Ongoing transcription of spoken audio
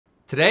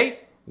Today,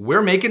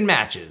 we're making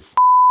matches.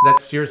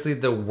 That's seriously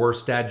the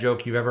worst dad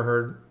joke you've ever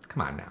heard?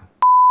 Come on now.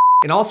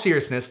 In all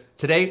seriousness,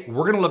 today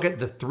we're gonna look at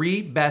the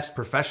 3 best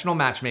professional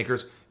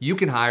matchmakers you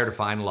can hire to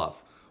find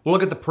love. We'll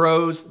look at the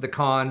pros, the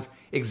cons,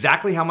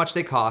 exactly how much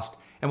they cost,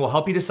 and we'll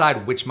help you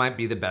decide which might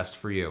be the best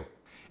for you.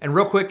 And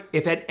real quick,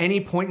 if at any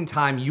point in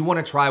time you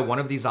wanna try one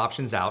of these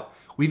options out,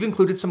 we've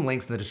included some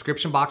links in the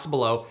description box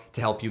below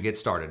to help you get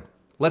started.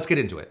 Let's get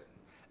into it.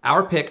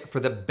 Our pick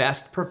for the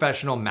best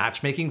professional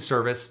matchmaking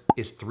service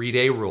is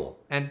 3-Day Rule.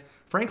 And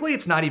frankly,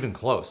 it's not even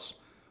close.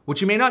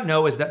 What you may not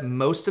know is that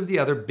most of the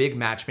other big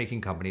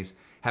matchmaking companies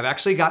have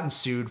actually gotten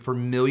sued for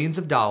millions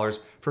of dollars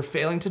for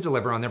failing to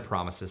deliver on their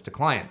promises to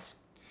clients.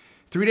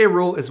 3-Day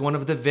Rule is one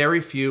of the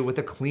very few with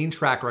a clean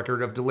track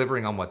record of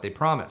delivering on what they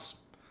promise.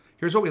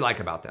 Here's what we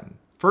like about them.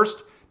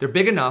 First, they're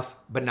big enough,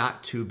 but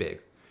not too big.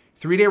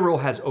 3-Day Rule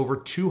has over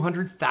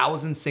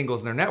 200,000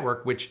 singles in their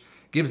network, which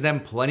gives them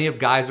plenty of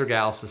guys or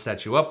gals to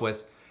set you up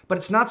with, but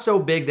it's not so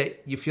big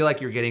that you feel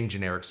like you're getting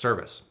generic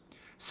service.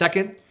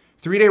 Second,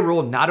 3-Day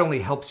Rule not only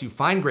helps you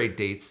find great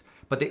dates,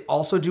 but they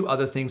also do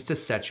other things to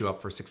set you up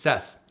for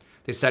success.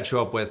 They set you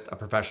up with a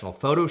professional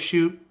photo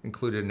shoot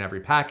included in every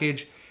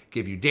package,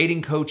 give you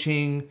dating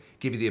coaching,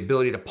 give you the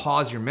ability to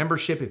pause your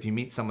membership if you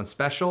meet someone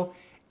special,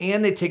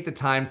 and they take the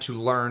time to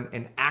learn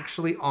and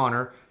actually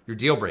honor your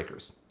deal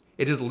breakers.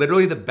 It is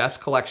literally the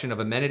best collection of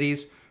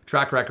amenities,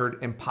 track record,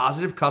 and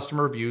positive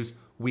customer reviews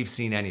we've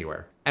seen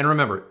anywhere. And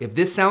remember, if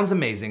this sounds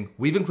amazing,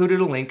 we've included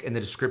a link in the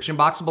description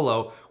box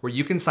below where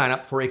you can sign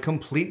up for a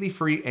completely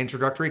free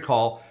introductory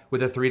call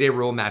with a 3-Day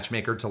Rule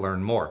matchmaker to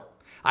learn more.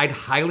 I'd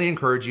highly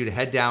encourage you to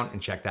head down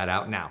and check that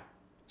out now.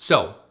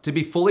 So, to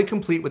be fully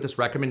complete with this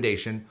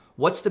recommendation,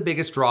 what's the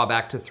biggest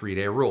drawback to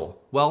 3-Day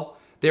Rule? Well,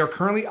 they are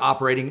currently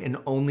operating in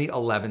only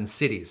 11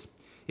 cities.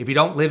 If you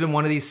don't live in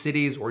one of these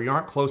cities, or you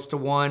aren't close to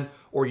one,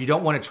 or you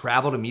don't want to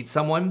travel to meet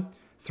someone,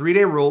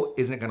 3-Day Rule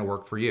isn't going to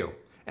work for you.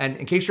 And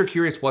in case you're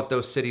curious what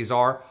those cities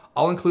are,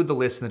 I'll include the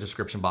list in the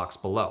description box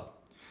below.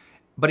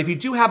 But if you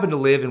do happen to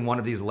live in one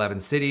of these 11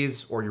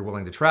 cities, or you're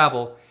willing to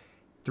travel,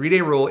 3-Day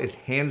Rule is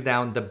hands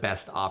down the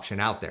best option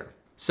out there.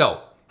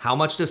 So, how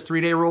much does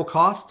 3-Day Rule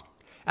cost?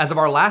 As of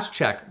our last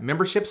check,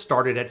 membership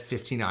started at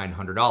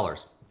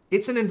 $5,900.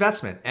 It's an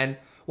investment, and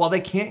while they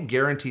can't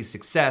guarantee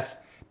success,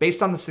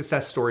 based on the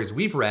success stories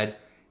we've read,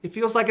 it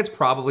feels like it's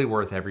probably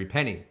worth every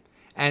penny.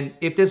 And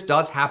if this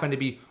does happen to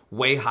be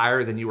way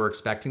higher than you were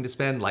expecting to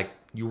spend, like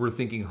you were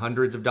thinking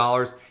hundreds of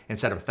dollars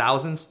instead of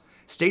thousands,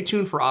 stay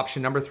tuned for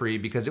option number 3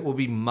 because it will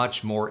be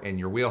much more in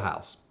your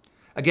wheelhouse.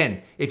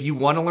 Again, if you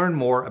want to learn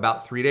more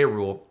about 3-Day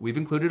Rule, we've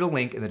included a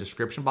link in the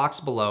description box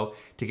below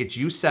to get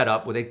you set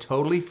up with a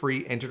totally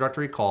free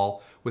introductory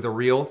call with a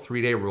real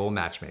 3-Day Rule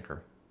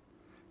matchmaker.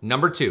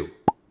 Number 2,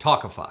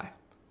 Talkify.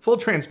 Full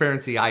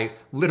transparency, I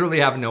literally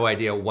have no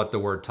idea what the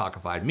word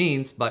Talkify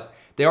means, but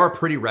they are a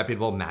pretty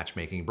reputable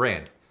matchmaking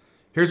brand.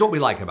 Here's what we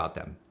like about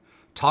them.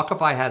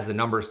 Talkify has the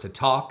numbers to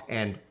talk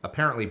and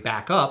apparently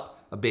back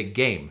up a big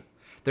game.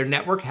 Their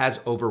network has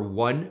over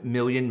 1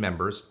 million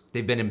members.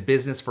 They've been in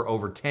business for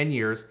over 10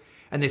 years,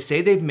 and they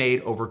say they've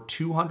made over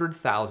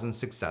 200,000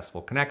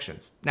 successful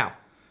connections. Now,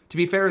 to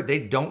be fair, they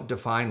don't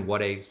define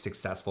what a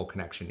successful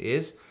connection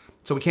is,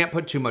 so we can't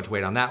put too much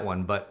weight on that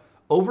one, but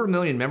over 1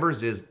 million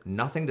members is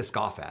nothing to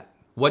scoff at.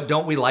 What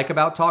don't we like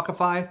about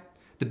Talkify?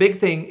 The big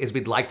thing is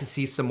we'd like to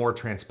see some more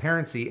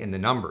transparency in the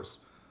numbers.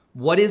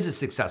 What is a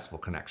successful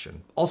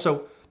connection?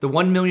 Also, the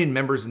 1 million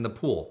members in the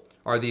pool,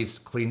 are these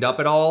cleaned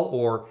up at all,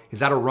 or is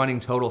that a running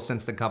total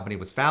since the company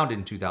was founded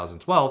in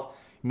 2012,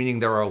 meaning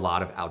there are a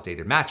lot of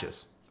outdated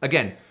matches?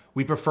 Again,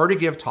 we prefer to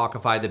give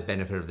Talkify the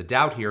benefit of the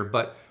doubt here,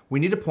 but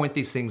we need to point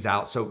these things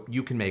out so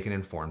you can make an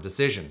informed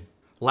decision.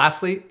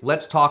 Lastly,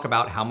 let's talk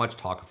about how much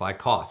Talkify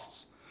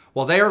costs.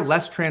 While they are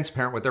less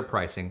transparent with their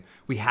pricing,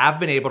 we have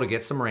been able to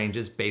get some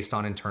ranges based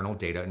on internal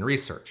data and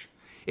research.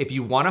 If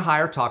you want to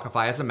hire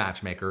Talkify as a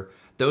matchmaker,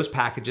 those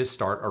packages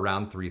start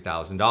around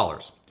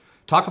 $3,000.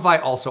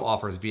 Talkify also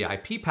offers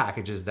VIP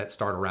packages that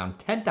start around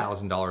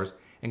 $10,000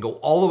 and go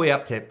all the way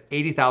up to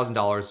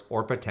 $80,000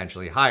 or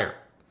potentially higher.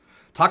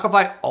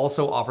 Talkify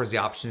also offers the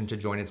option to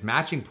join its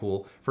matching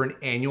pool for an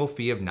annual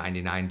fee of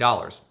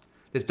 $99.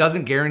 This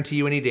doesn't guarantee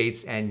you any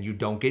dates and you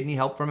don't get any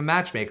help from a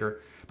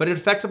matchmaker, but it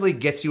effectively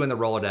gets you in the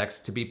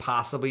Rolodex to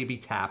possibly be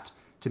tapped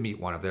to meet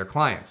one of their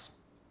clients.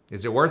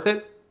 Is it worth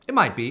it? It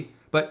might be,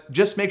 but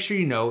just make sure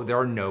you know there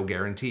are no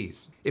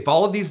guarantees. If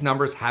all of these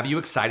numbers have you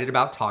excited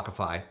about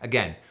Talkify,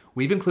 again,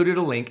 we've included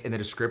a link in the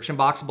description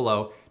box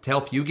below to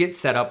help you get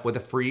set up with a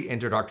free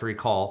introductory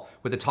call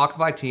with the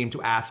Talkify team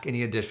to ask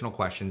any additional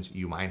questions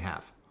you might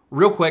have.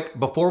 Real quick,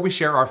 before we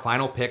share our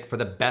final pick for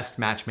the best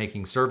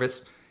matchmaking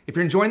service, if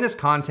you're enjoying this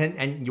content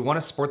and you want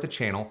to support the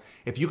channel,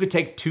 if you could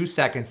take 2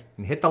 seconds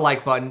and hit the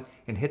like button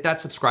and hit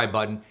that subscribe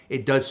button,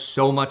 it does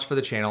so much for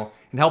the channel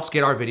and helps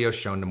get our videos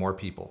shown to more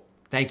people.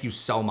 Thank you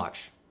so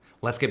much.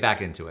 Let's get back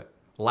into it.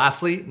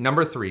 Lastly,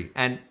 number 3,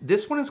 and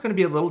this one is going to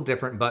be a little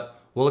different, but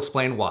we'll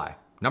explain why.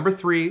 Number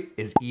 3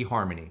 is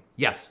eHarmony.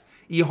 Yes,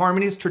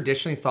 eHarmony is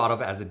traditionally thought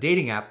of as a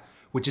dating app,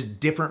 which is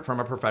different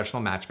from a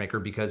professional matchmaker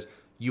because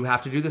you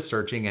have to do the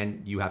searching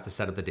and you have to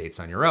set up the dates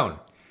on your own.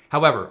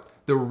 However,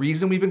 the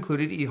reason we've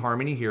included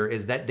eHarmony here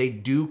is that they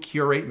do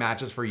curate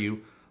matches for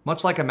you,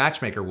 much like a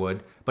matchmaker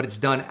would, but it's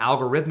done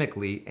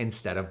algorithmically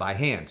instead of by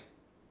hand.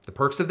 The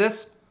perks of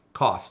this?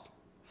 Cost,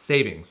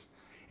 savings.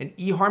 An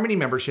eHarmony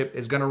membership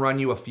is gonna run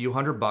you a few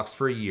 $100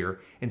 for a year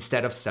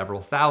instead of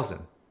several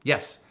thousand.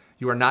 Yes,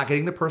 you are not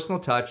getting the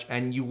personal touch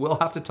and you will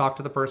have to talk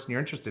to the person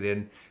you're interested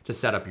in to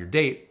set up your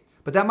date,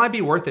 but that might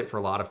be worth it for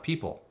a lot of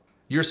people.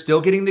 You're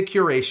still getting the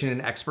curation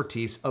and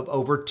expertise of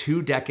over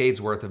 2 decades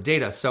worth of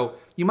data, so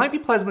you might be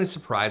pleasantly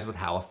surprised with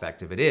how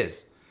effective it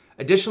is.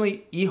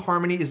 Additionally,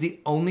 eHarmony is the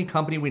only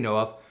company we know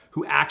of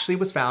who actually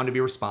was found to be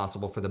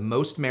responsible for the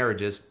most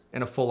marriages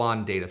in a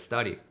full-on data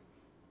study.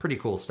 Pretty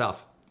cool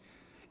stuff.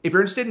 If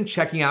you're interested in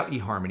checking out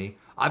eHarmony,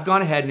 I've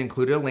gone ahead and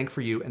included a link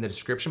for you in the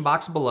description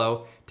box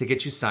below to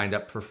get you signed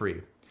up for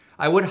free.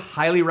 I would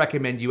highly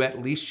recommend you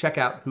at least check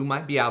out who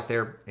might be out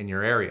there in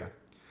your area.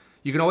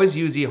 You can always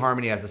use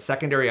eHarmony as a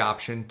secondary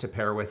option to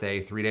pair with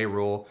a 3-day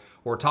rule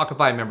or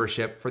Talkify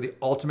membership for the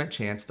ultimate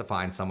chance to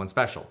find someone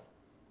special.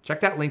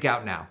 Check that link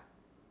out now.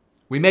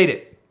 We made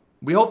it.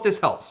 We hope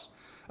this helps.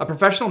 A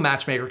professional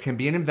matchmaker can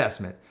be an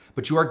investment,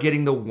 but you are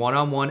getting the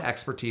one-on-one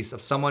expertise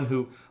of someone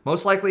who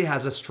most likely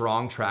has a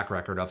strong track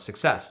record of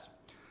success.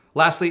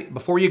 Lastly,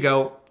 before you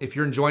go, if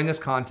you're enjoying this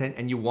content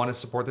and you want to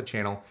support the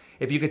channel,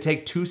 if you could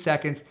take 2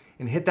 seconds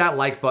and hit that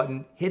like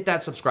button, hit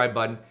that subscribe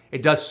button.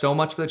 It does so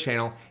much for the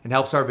channel and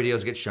helps our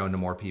videos get shown to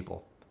more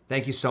people.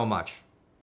 Thank you so much.